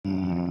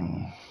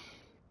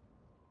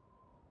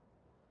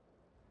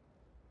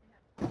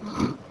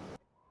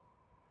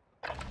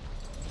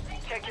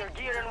Check your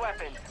gear and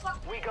weapons.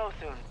 We go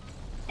soon.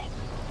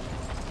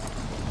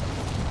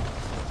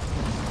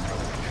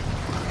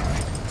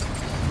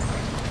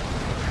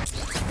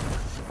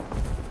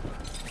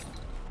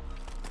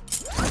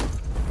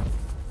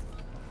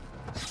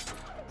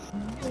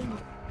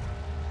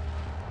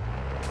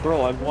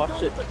 Bro, I've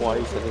watched it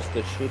twice and it's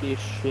the shittiest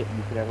shit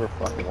you can ever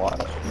fucking watch.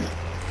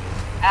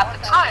 At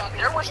the time,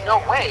 there was no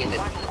way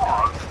that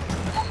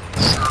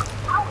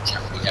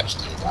Jeffrey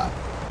Epstein died.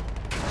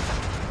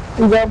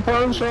 You got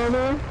punch on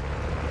there?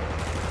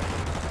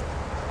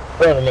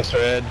 Brother, Mr.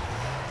 Ed.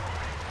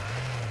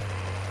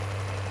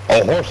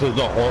 A horse is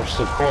the horse,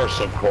 of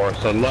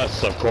course,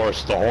 unless, of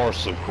course, the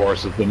horse, of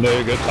course, is the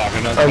nigga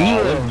talking about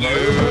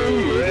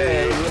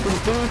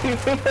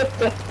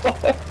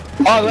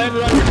Oh, I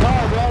landed on your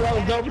car, bro. That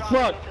was dope as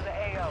fuck.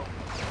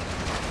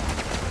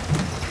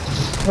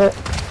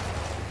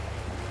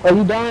 Are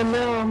you dying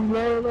now?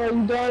 No,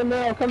 you dying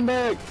now. Come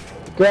back.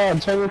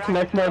 God, turn your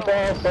connect mark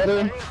off,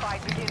 buddy.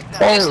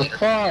 Oh,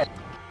 fuck.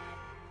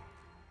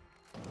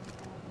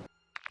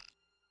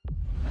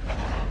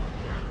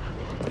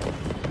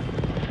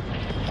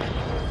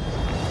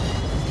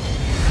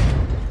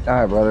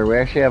 Alright, brother, we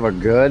actually have a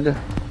good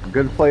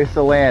place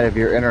to land if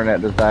your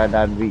internet decided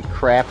not to be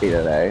crappy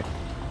today.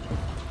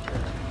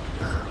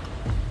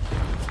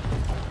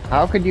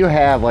 How could you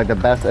have, like, the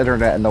best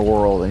internet in the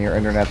world and your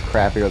internet's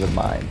crappier than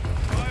mine?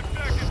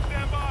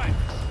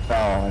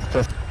 Oh, it's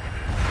just...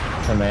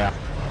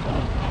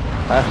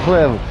 I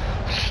live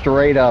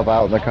straight up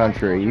out in the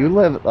country. You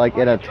live, like,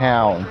 in a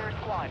town.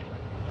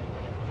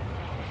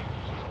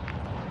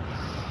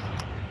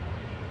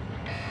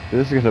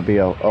 This is gonna be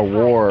a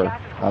war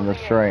on this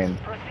train.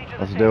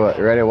 Let's do it.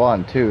 You ready?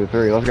 1, 2,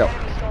 3, let's go.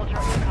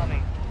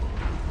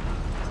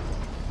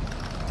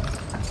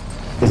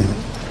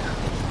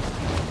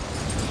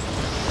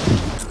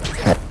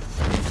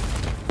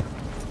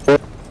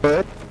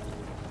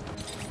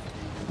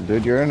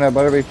 Dude, your internet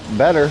better be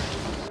better.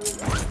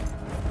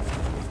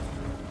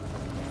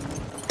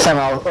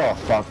 Somehow, oh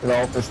fuck,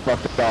 no, it's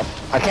fucked up.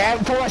 I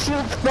can't push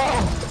it! No!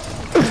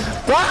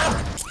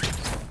 Ah!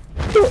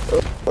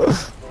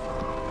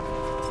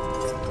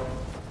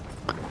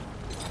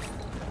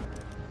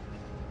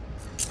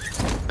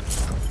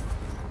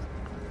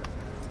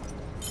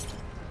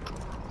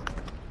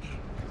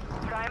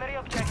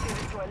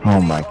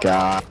 Oh my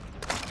god.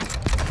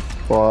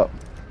 What?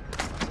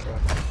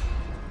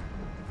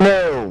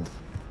 No!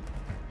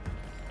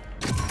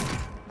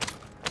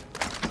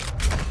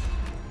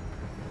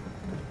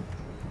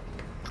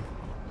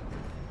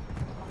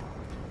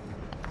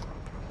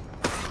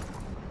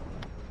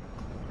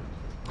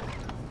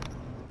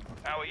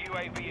 Our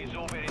UAV is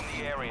orbiting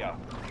the area.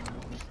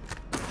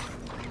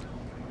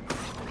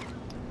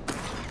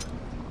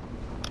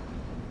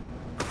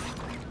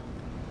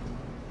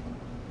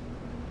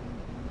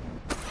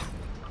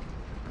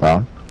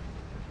 Well?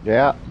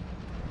 Yeah.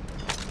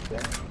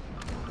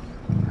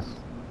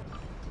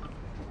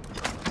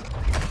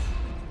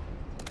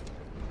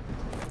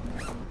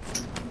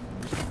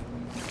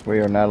 We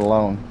are not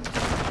alone.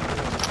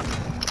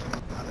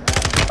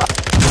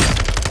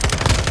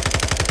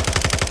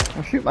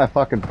 Don't shoot my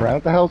fucking friend.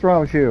 What the hell's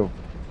wrong with you?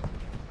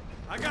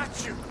 I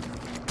got you.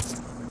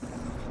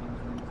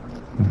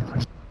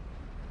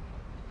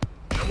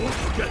 I won't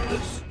forget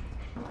this.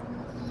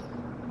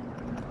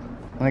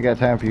 I ain't got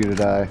time for you to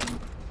die.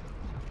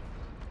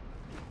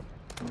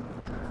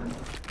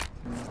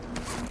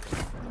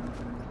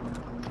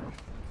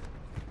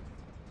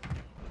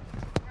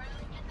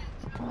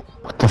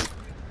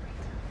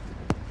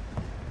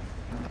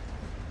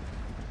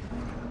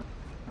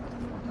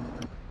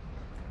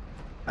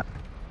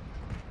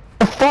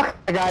 Fuck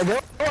the guy, do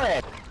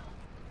it!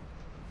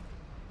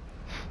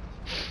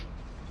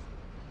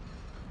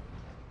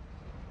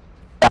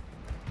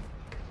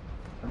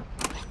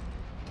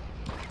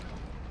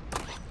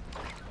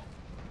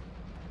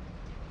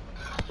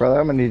 Brother,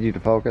 I'm gonna need you to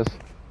focus.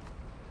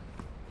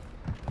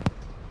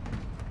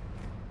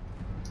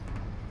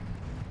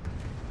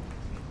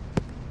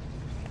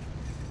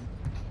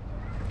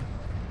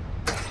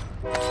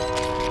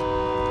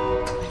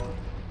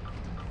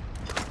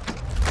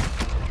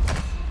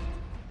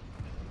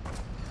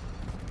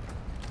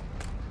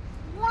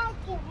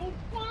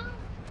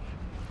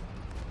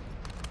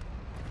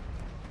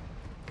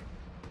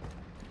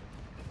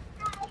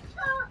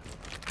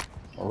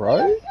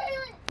 Alright?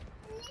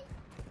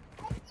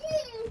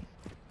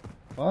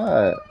 What?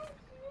 Why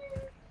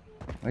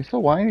are you so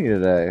whiny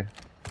today?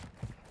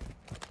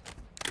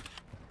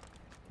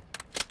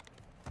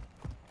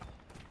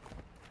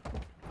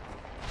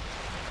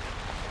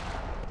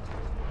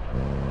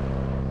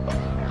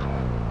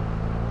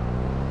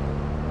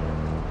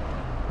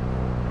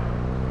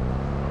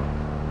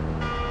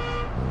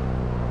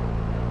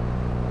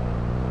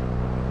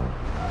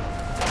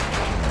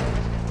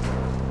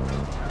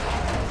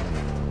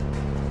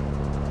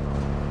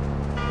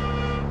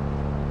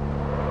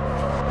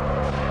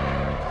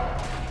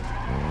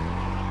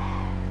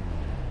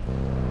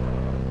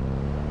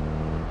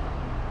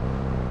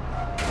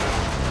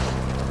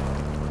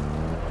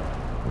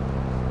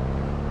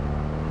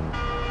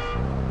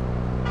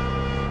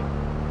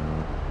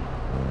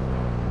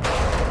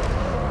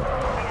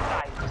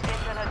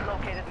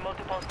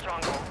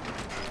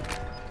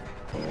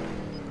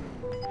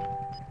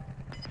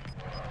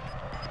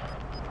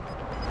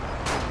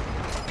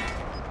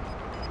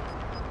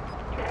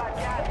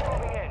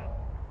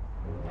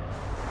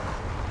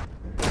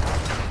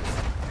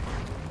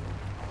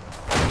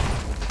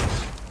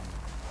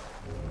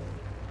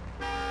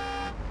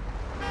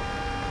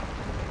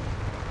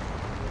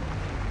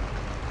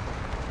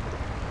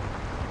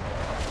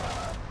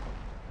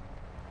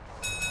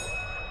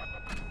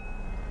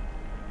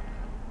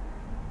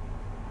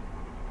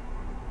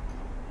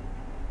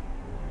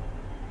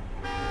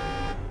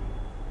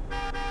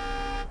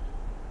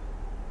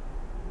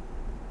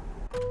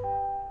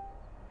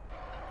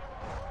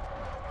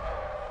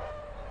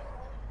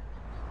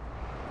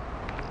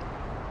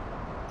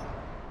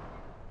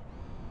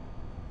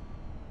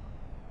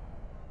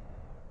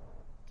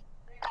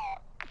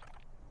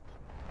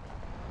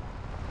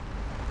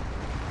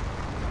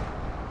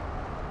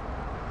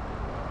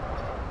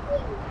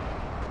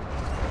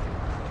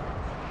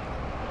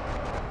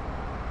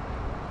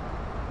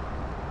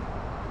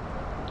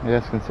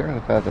 Yes, considering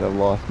the fact that I've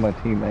lost my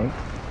teammate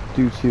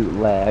due to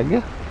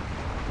lag.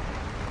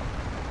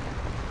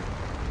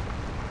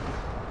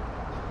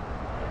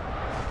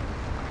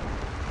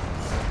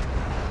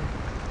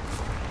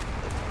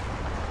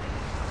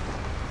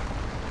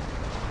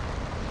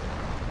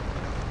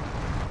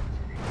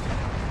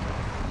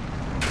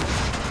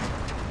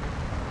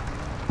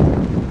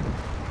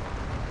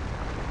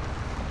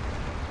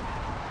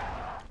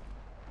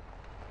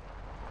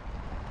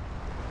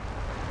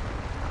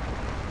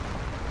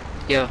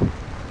 Yo,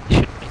 you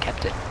should have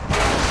kept it.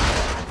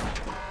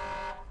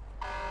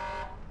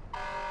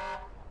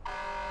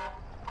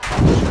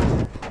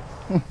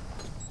 I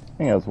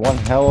think that was one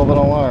hell of an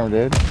alarm,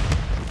 dude.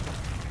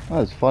 That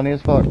was funny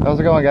as fuck. How's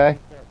it going, guy?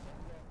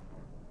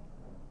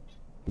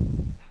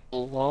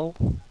 Hello?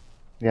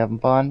 You having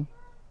fun?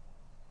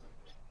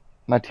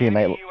 My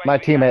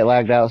teammate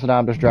lagged out, so now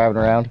I'm just driving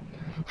around.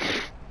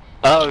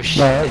 Oh No,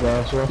 shit. I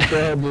got you. Go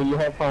ahead, dude. You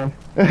have fun.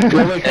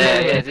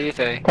 Yeah, do you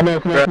think? Come here,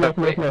 come here, come here,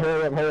 come here, come here.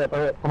 Hurry up, hurry up,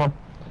 hurry up. Come on.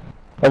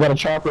 I got a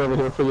chopper over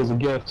here for you as a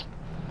gift.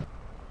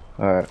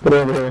 Alright. Put it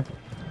over here.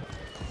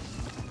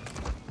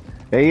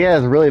 Yeah, he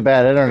has really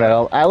bad internet.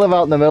 I live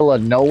out in the middle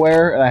of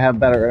nowhere, and I have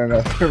better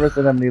internet service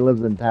than him, and he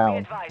lives in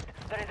town.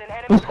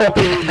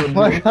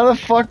 Like, how the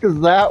fuck does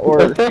that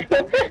work?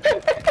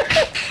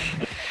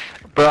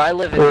 Bro, I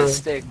live in the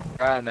stick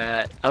where I'm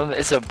at.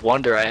 It's a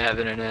wonder I have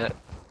internet.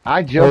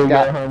 I just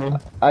got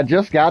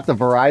the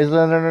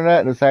Verizon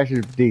internet, and it's actually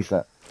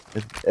decent.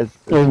 It's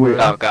weird.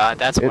 Oh god,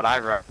 that's what I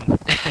run.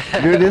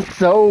 Dude, it's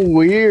so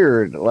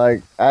weird.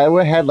 Like, I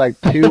had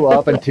like 2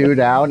 up and 2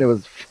 down. It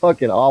was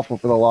fucking awful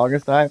for the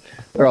longest time.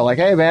 They're all like,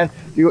 hey man,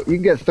 you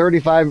can get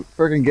 35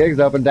 freaking gigs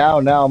up and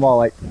down. Now I'm all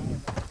like,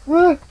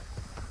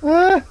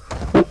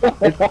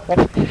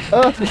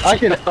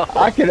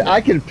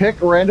 I can pick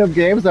random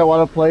games I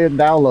want to play and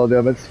download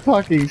them. It's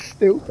fucking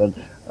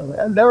stupid.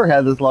 I've never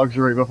had this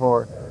luxury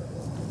before.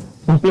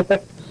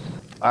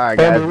 Alright,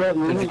 guys.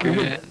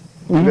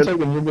 You're good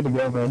to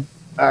go, man.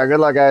 Alright, good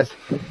luck, guys.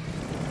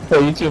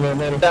 Hey, you too, man.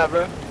 Later. Yeah,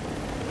 bro.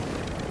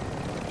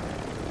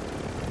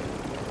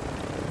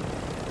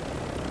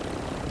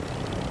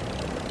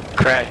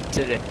 Crash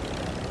today.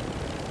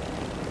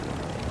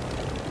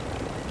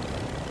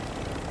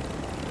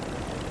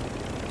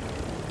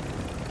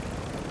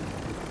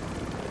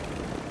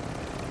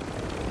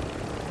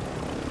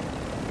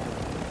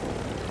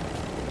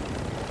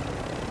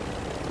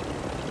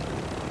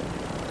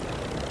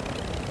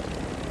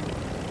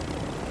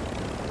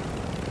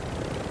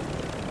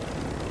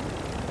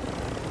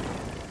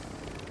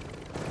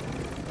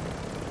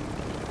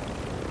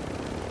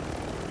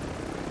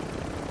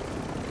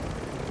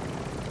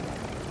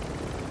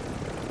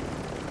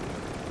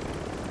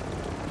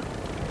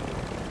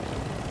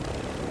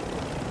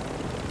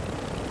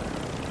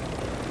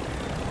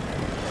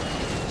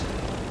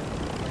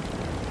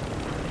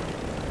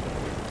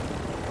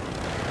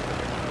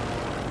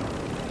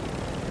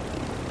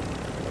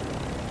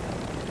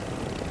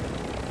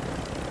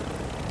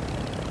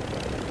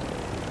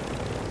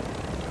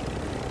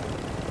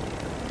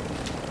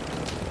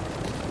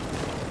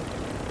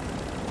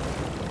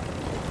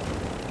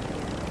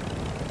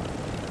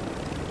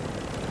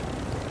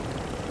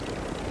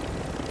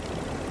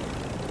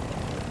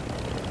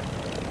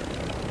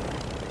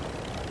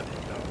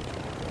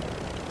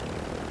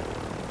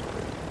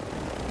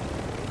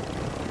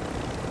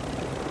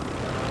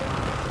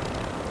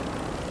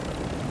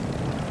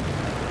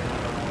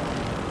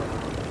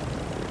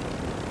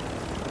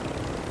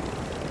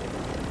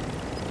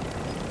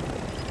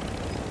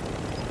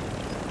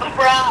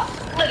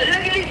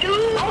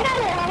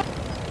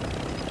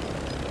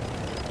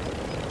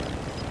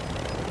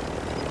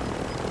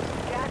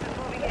 Gas is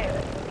moving in.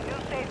 New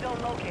safe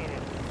zone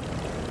located.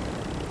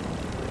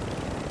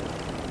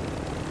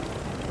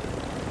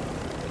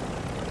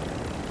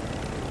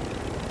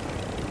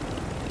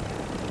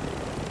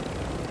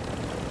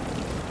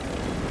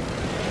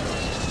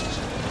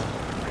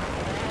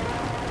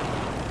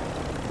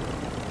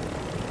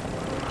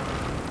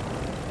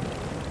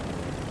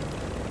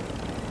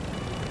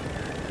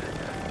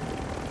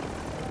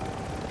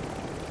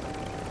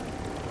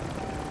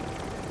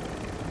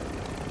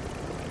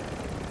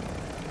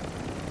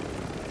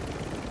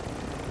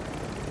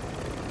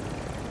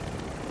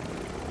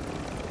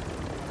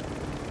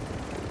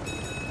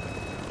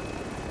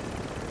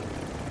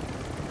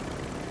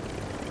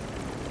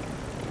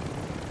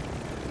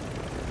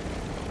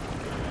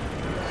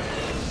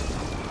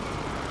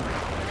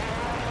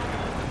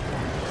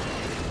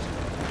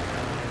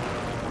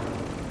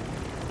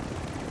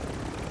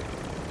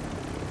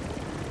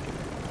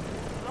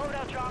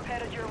 Loadout drop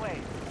headed your way.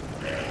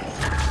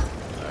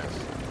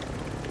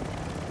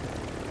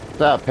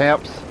 What's up,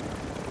 pimps?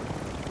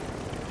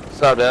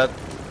 What's up, Dad?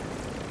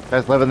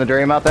 Guys living the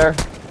dream out there?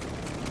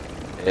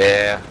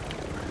 Yeah.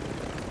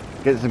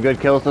 Getting some good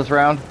kills this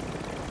round?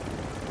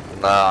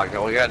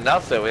 No, we got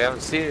nothing. We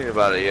haven't seen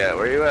anybody yet.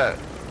 Where you at?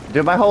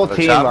 Dude, my whole The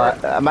team,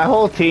 chopper? my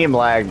whole team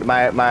lagged.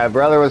 My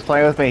brother was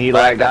playing with me. He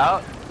lagged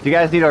out. Do you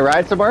guys need a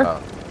ride somewhere?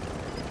 Oh.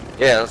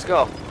 Yeah, let's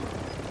go.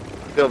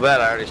 Feel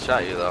bad, I already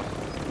shot you though.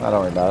 I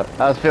don't worry about it.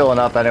 I was filling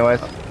up anyways.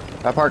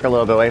 I park a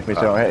little bit away from me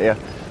so I don't hit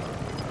you.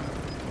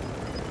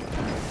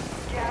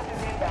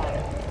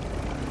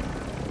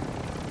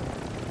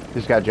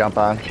 Just gotta jump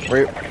on.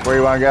 Where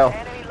you wanna go?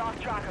 Enemy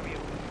lost track of you.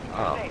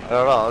 Oh, I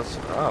don't know. Let's,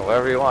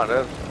 wherever you want,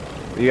 dude.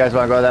 You guys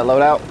wanna go to that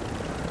loadout?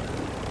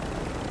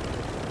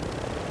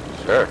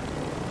 Sure.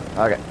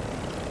 Okay.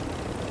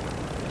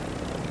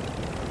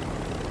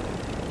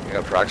 You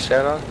got proc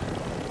chat on?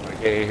 Why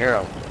can't you hear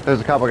him? There's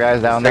a couple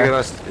guys down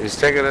there. He's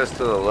taking us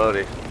to the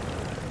loadie.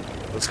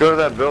 Let's go to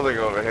that building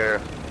over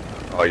here.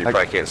 Oh, you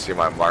probably can't see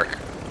my mark.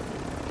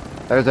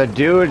 There's a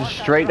dude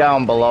straight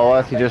down below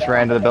us. He just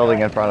ran to the building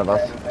in front of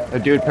us. A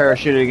dude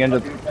parachuting into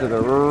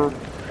the roof.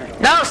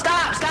 No,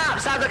 stop!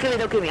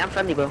 Don't kill me. I'm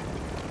friendly, bro.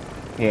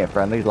 He ain't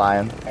friendly, he's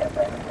lying.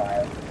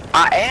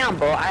 I am,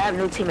 bro. I have a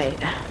new teammate.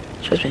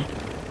 Trust me.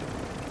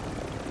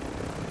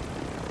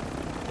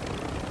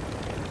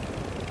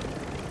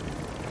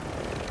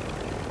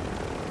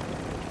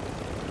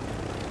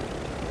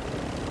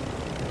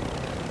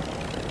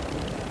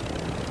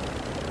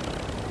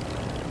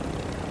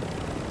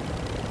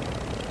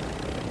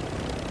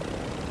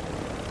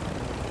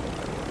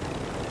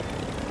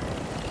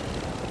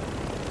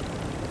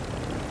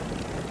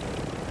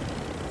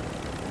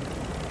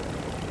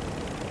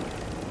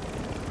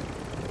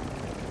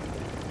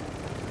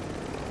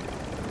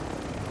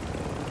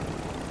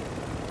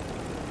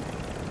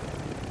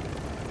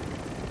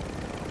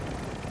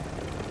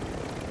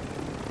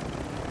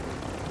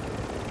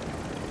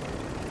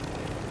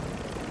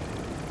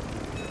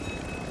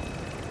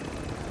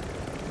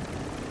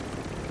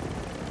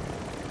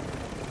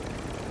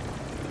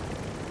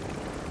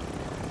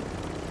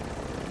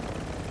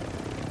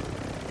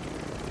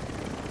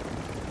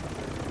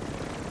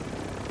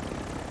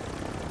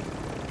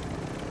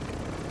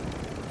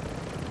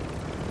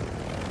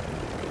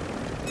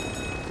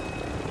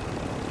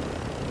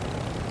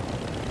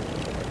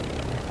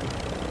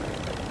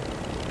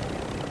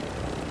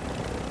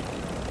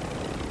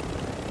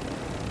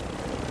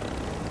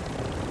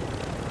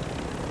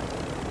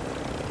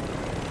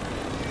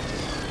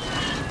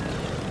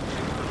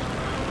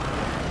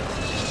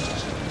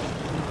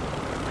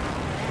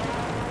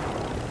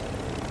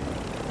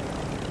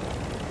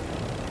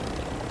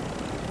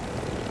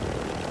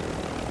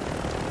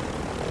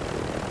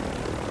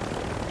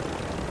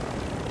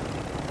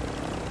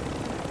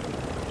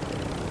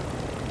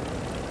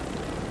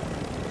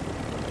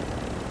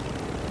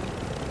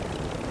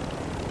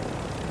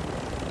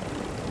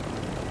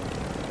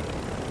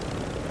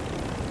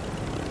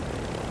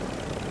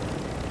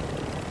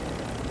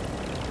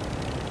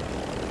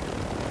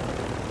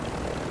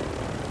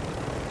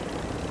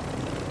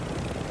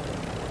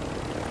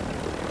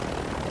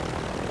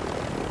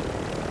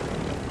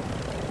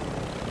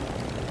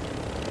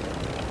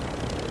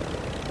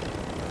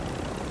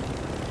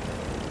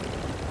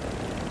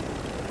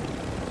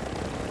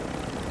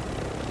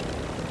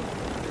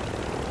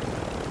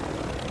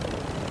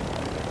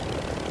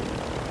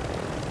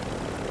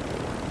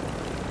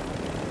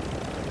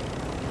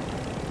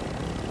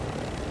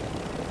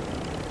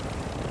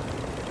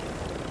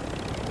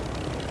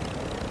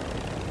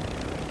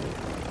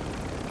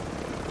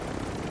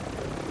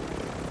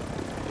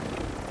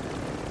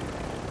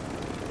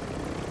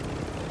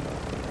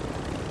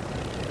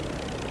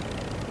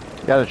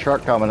 Got a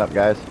truck coming up,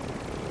 guys.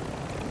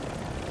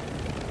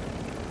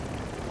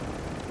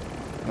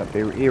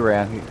 He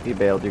ran. He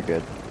bailed. You're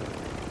good.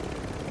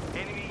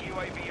 Enemy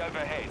UAV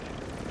overhead.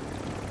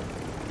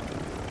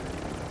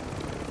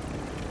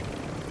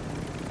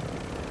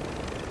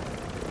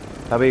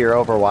 I'll be your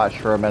Overwatch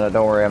for a minute.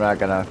 Don't worry, I'm not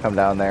gonna come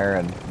down there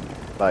and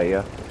fight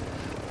you.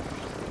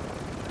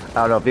 I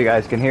don't know if you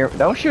guys can hear.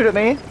 Don't shoot at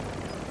me.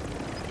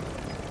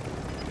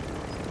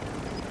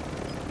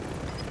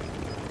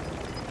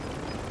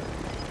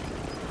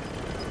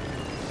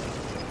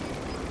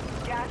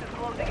 Gas is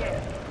closing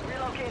in.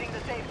 Relocating the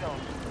safe zone.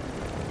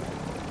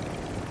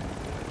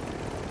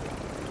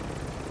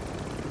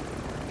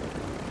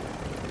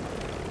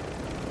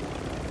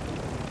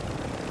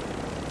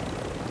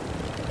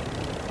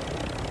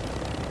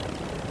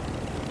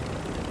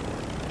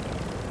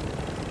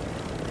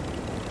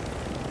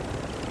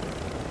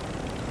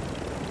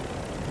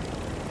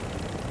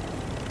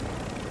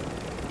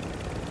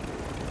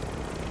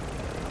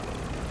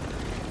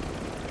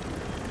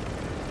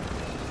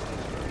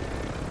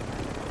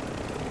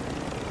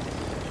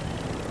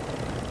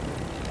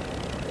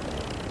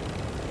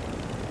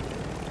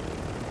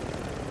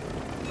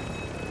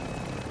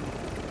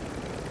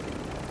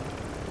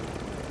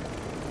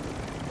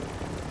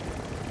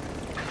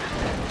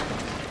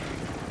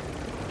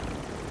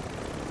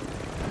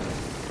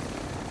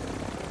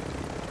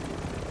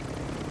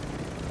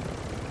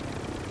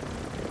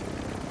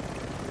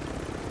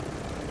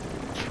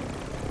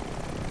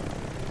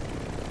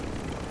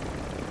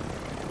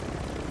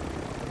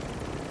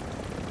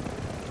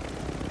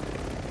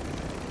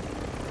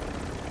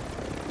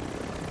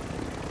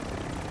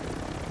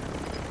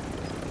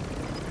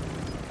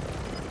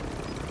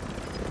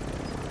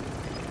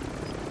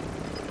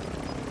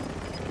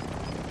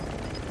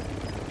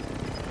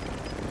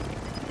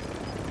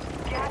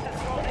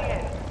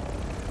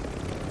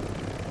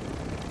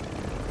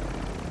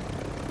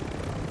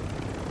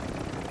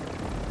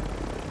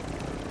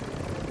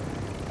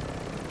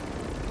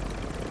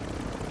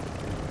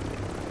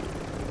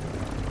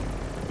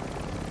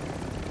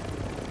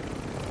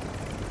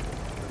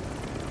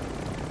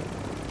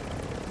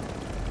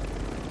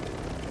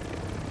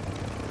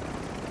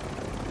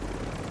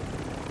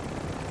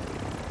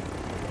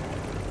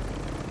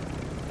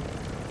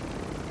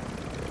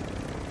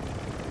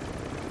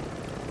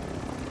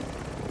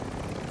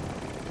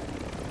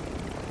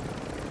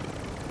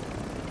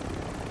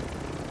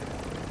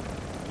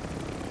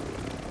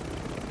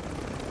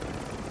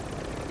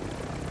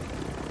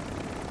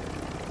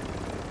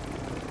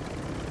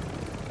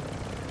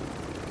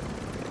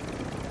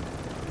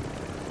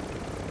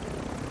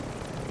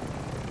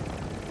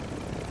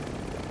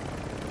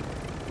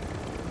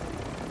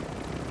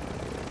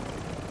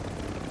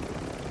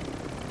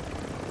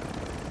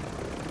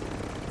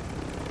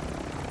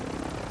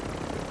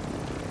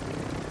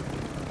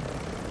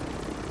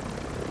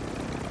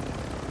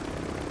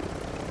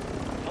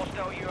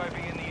 Our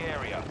UAV in the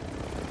area.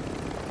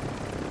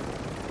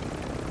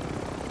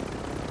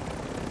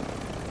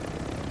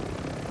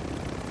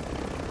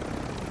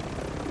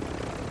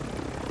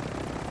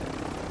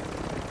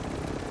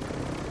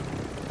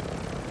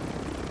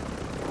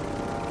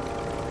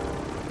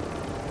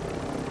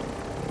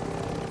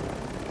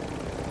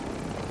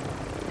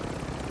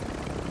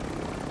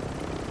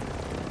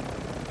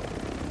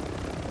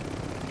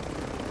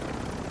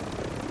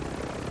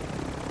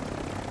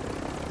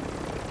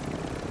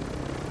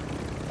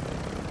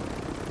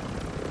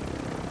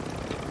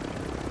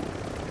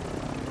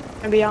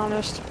 To be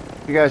honest.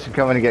 You guys can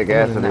come in and get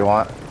gas if you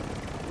want.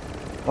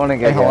 Want to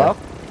get Hey, gas? hello?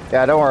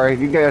 Yeah, don't worry.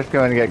 You guys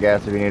come in and get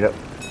gas if you need it.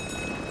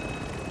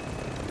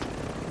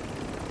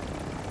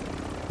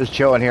 Just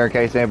chilling here in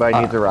case anybody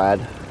needs a ride.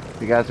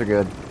 You guys are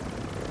good.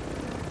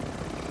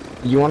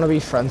 You want to be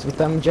friends with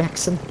them,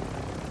 Jackson?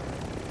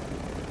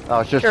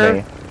 Oh, it's just Sure.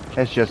 me.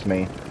 It's just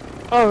me.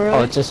 Oh, really?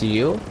 Oh, it's just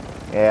you?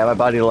 Yeah, my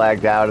buddy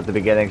lagged out at the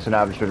beginning, so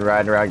now I've just been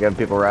riding around giving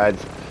people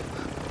rides.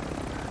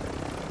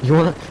 You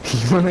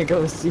wanna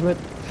go see what?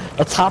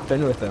 Let's hop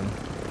in with him.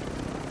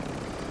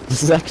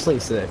 This is actually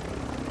sick.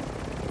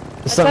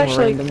 That's Some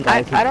actually- random guy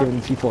I keep don't-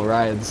 giving people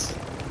rides.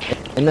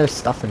 And there's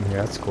stuff in here,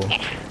 that's cool.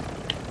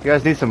 You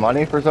guys need some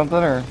money for something,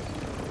 or?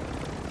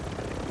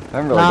 I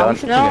haven't really No, done. we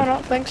should- No, I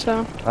don't think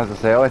so. I was gonna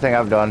say, the only thing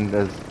I've done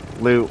is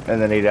loot,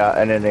 and then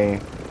he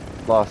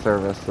lost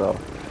service, so.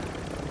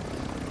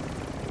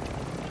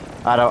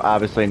 I don't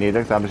obviously need it,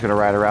 because I'm just gonna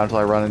ride around until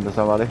I run into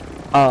somebody.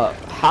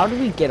 How do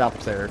we get up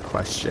there?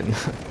 Question.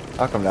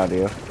 I'll come down to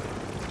you.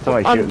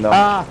 Somebody shooting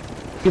them.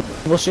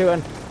 People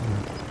shooting.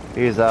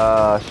 He's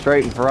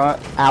straight in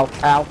front. Ow,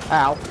 ow,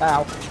 ow,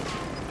 ow.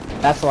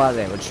 That's a lot of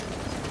damage.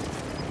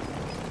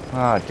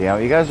 Oh damn,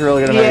 you guys are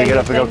really gonna make Yeah, me get you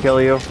up and go think-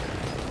 kill you?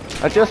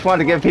 I just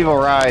wanted to give people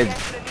rides.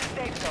 Gas to the new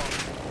safe zone.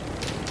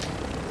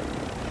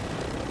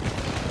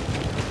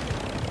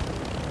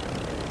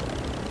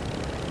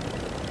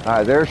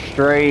 Alright, they're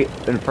straight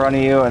in front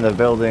of you in the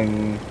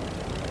building.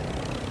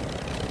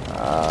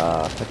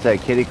 What's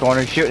that, kitty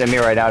corner? Shooting at me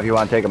right now if you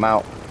want to take them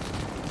out.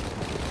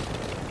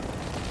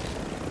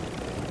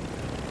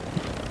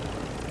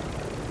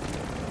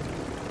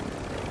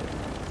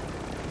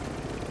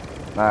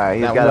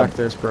 Alright, That one back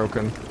there's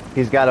broken.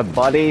 he's got a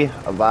buddy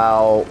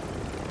about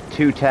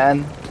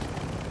 210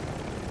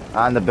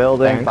 on the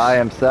building Thanks. by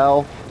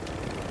himself.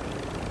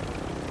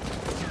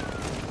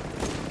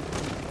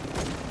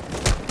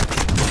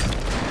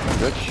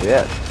 Good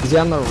shit. Is he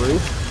on the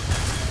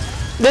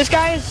roof? This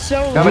guy is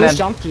so Coming Did you in. just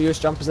jump? Did you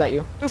just jump? Is that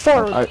you? Move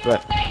forward.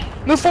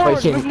 Right. Move forward.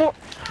 can't- Move more.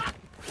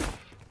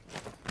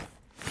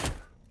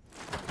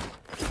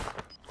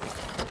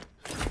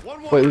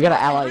 Wait, we gotta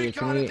ally you.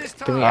 Can we ally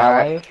you?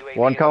 Alright,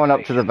 one coming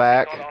up to the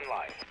back. Not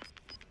online.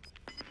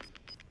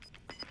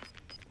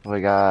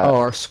 We got. Oh,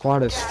 our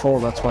squad is full.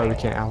 That's why we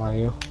can't ally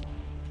you.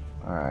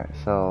 Alright,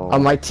 so.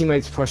 My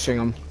teammate's pushing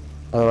him.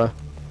 By the way.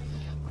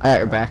 I got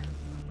your back.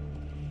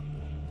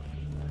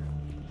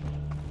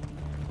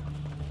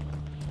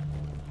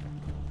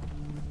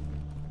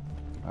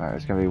 Alright,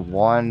 it's gonna be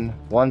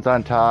one's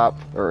on top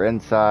or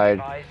inside,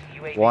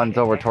 UAV one's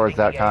over is towards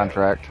that exiting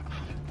the area. contract.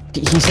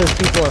 He says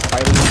people are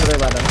fighting each other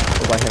by them.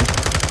 Or by him.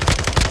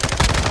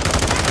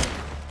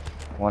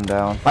 One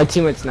down. My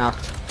teammate's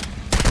knocked.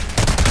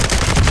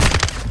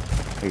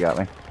 He got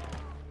me.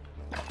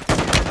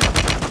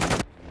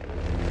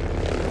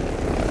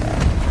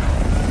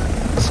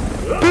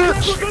 Look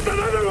at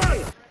another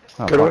one!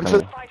 Oh, Good one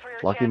fucking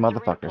lucky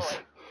motherfuckers.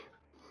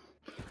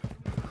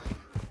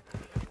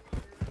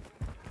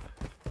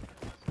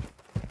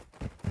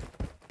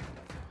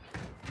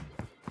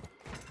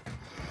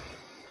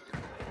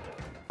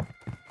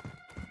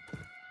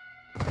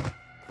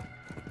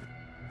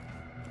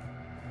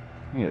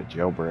 I need a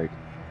jailbreak.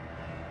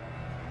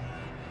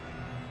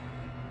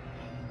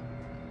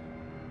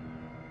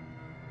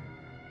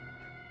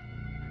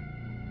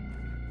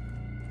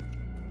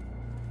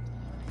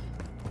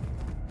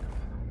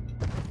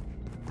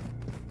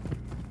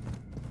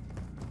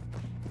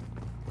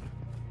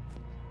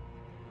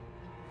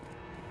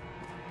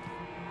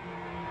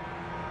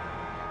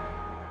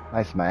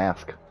 Nice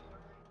mask.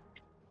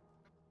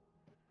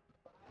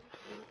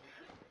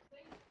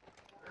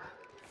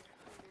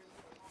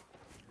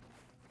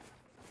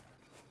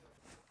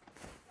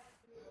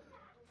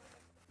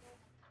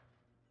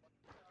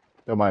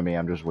 Don't mind me,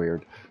 I'm just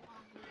weird.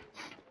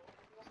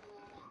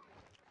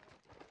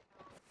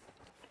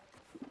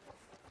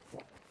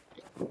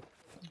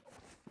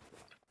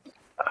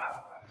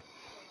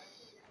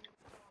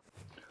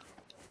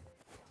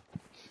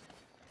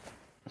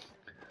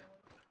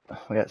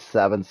 We got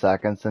 7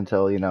 seconds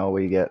until, you know,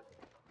 we get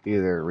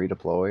either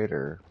redeployed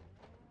or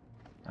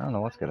I don't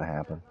know what's gonna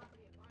happen.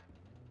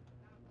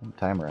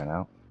 Time ran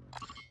out.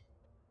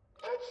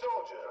 Head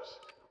soldiers,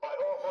 I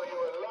offer you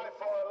a life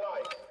for a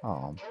life.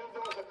 Oh, Kill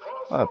those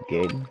across what up, the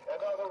field, Gaten? and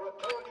I will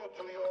return you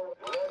to your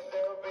let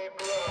there be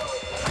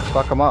blood.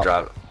 Fuck him up.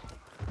 Drive it.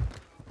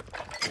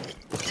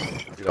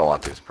 You don't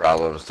want these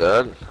problems,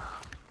 dude.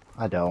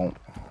 I don't.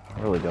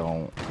 I really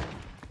don't.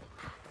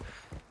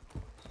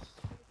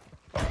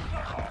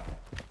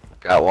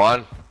 Got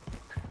one.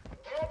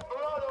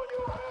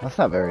 That's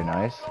not very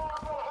nice.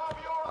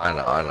 I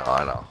know.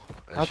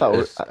 I thought we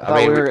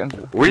were gonna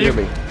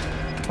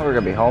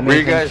be homies. Were you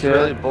and guys shit.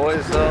 really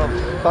boys though?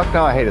 Fuck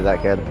no, I hated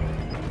that kid.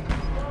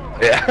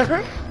 Yeah.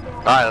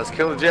 Alright, let's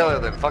kill the jailer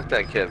then. Fuck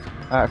that kid.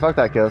 Alright, fuck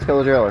that kid. Let's kill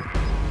the jailer.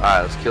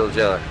 Alright, let's kill the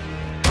jailer.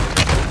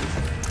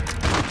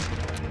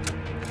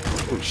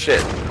 Oh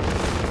shit.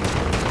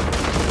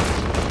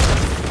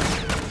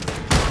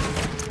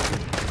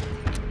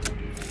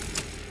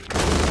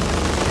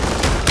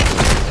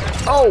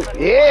 Oh,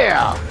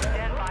 yeah!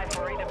 Stand by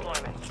for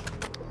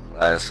redeployment.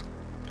 Nice.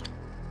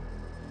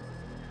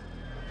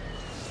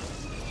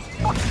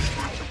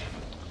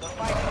 The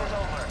fight is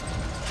over.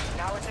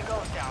 Now it's a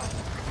ghost town.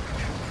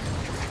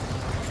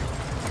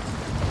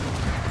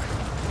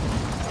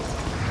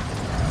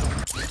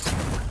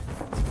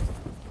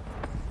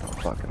 No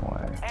fucking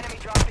way. Enemy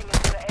dropping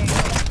into the AO.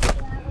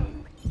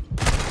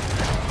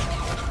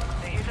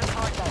 They hit us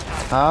hard that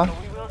time, Huh? so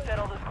we will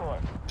settle the score.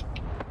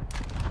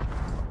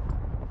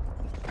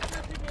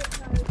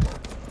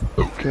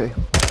 Okay.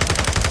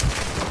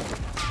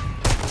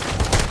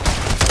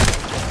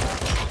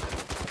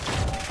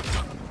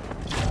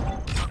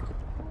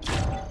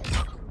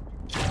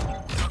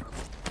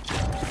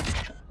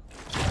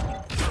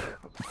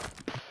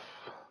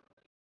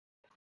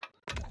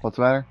 What's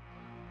the matter?